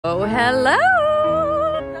Oh, hello!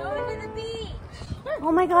 Going to the beach.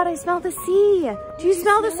 Oh my god, I smell the sea. Do you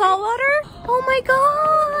smell the salt water? Oh my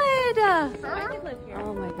god! I could live here.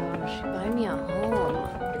 Oh my gosh, buy me a home.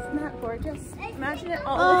 Isn't that gorgeous? Imagine it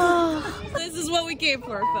all. Oh, This is what we came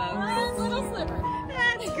for, folks. Little sliver.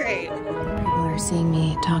 That's great. people are seeing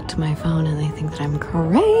me talk to my phone and they think that I'm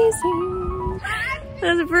crazy.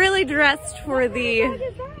 I was really dressed for the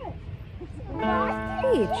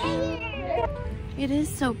beach. It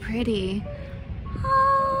is so pretty.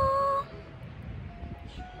 Oh.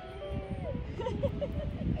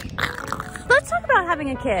 Let's talk about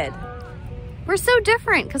having a kid. We're so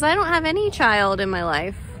different because I don't have any child in my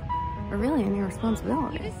life, or really any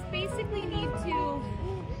responsibility. You just basically need to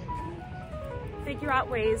figure out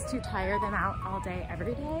ways to tire them out all day,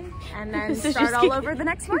 every day, and then start all over the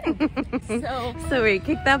next morning. So we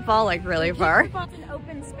kick that ball like really far. An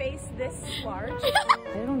open space this large.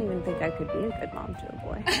 I don't even think I could be a good mom to a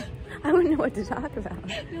boy. I wouldn't know what to talk about.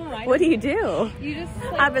 No, What do you do? You just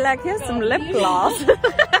I'd be like, here's some lip gloss.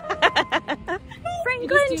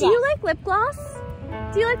 Franklin, do you like lip gloss?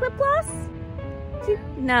 Do you like lip gloss?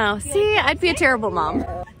 No. See, I'd be a terrible mom.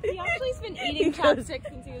 He actually's been eating chopsticks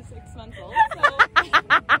since he was 6 months old. So.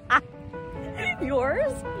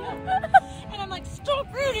 Yours? And I'm like, stop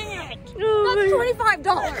eating it! Oh, That's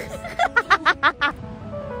 $25!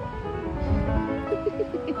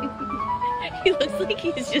 he looks like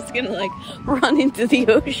he's just gonna like run into the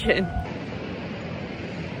ocean.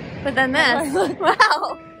 But then this.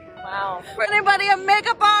 Wow. Wow. Anybody a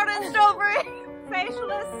makeup artist over here?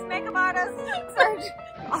 Facialist, makeup artist, search.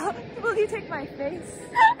 Will you take my face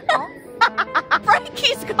off?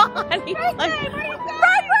 Frankie's gone. He's like, Run!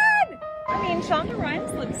 I mean, Shonda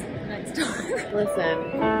Rhimes lives next door. listen,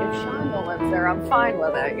 if Shonda lives there, I'm fine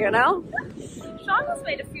with it, you know? Shonda's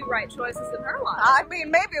made a few right choices in her life. I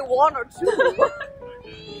mean, maybe one or two.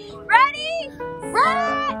 Ready?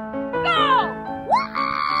 Set! Go!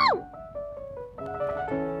 Woo!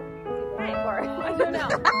 Hey, Laura. I don't know.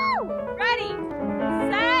 Ready?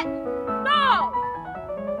 Set! Go!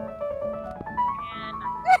 And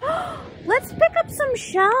Let's pick up some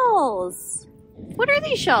shells. What are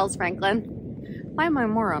these shells, Franklin? Why am I a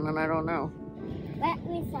moron and I don't know? Let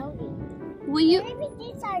me show you. Will you? Maybe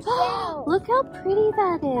these are shells. Look how pretty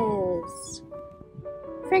that is.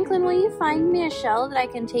 Franklin, will you find me a shell that I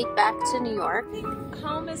can take back to New York? I think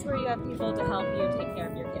home is where you have people to help you take care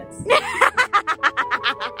of your kids.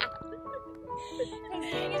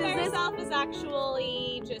 Being by yourself is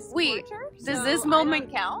actually just torture. Does this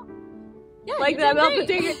moment count? Yeah, Like you that did about the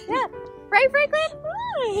great. ticket? Yeah. Right, Franklin?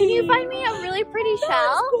 Can you find me a really pretty shell?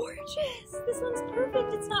 That's gorgeous. This one's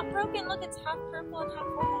perfect. It's not broken. Look, it's half purple and half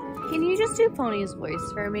white. Can you just do Pony's voice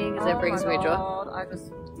for me? Because it brings me joy.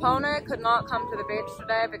 Pony could not come to the beach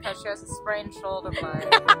today because she has a sprained shoulder blade.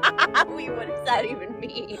 What does that even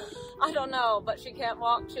mean? I don't know, but she can't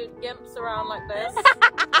walk. She gimps around like this. I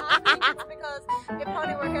think it's because if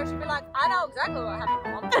Pony were here, she'd be like, I know exactly what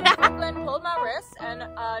happened, Mom. Franklin pulled my wrist and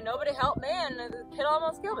nobody helped me and the kid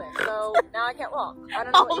almost killed me. So now I can't walk. I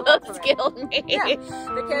don't know what you want from Almost me. killed me. Yeah,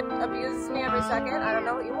 the kid abuses me every second. I don't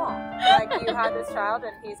know what you want. Like, you had this child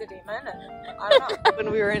and he's a demon and I don't know. When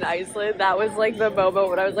we were in Iceland, that was like the moment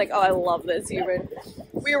when I was like, oh, I love this human.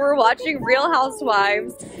 We were watching Real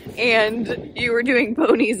Housewives and you were doing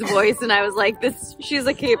Pony's voice and I was like, she's a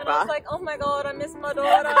And I keeper. was like, oh my god, I miss my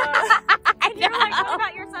daughter. And you're like, what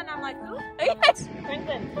about your son? I'm like, who? Yes.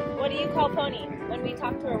 Franklin, what do you call Pony? When we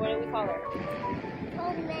talk to her, what do we call her?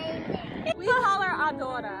 We call her our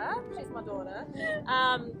daughter. She's my daughter. He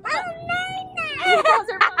calls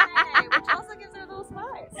her Pony, which also gives her a little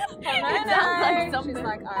spice. It sounds like something. She's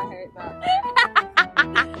like, I hate that.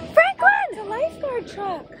 Franklin! The lifeguard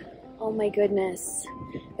truck. Oh my goodness.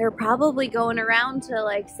 They're probably going around to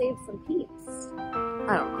like save some peeps.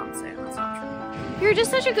 I don't know what I'm saying. That's not true. You're just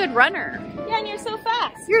such a good runner. Yeah, and you're so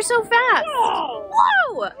fast. You're so fast. Whoa.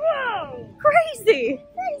 Whoa! Whoa. Crazy.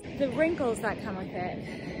 The wrinkles that come with it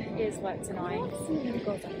is what's annoying.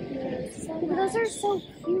 Those are so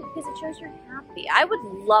cute because it shows you're happy. I would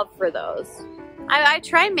love for those. I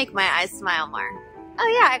try and make my eyes smile more. Oh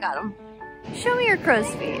yeah, I got them. Show me your crow's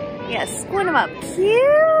feet. Yes, squint them up. Cute.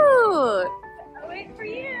 We're waiting for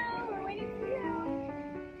you. We're waiting for you.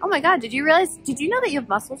 Oh my god, did you know that you have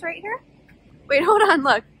muscles right here? Wait, hold on,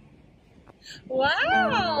 look.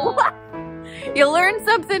 Wow. What? You learn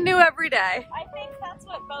something new every day. I think that's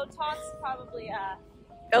what Botox probably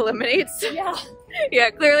Eliminates? yeah. Yeah,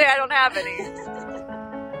 clearly I don't have any.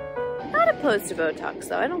 Not opposed to Botox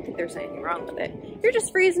though. I don't think there's anything wrong with it. You're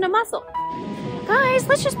just freezing a muscle. Guys,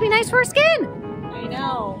 let's just be nice for our skin. I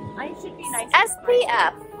know. I should be nice.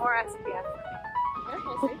 SPF. Or SPF.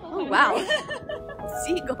 Oh, wow.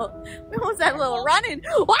 Seagull. What was that little running?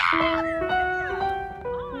 Wow!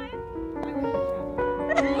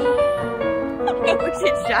 I wish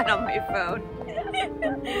it shot on my phone.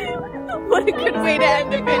 What a good way to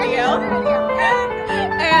end the video.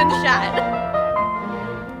 And shot.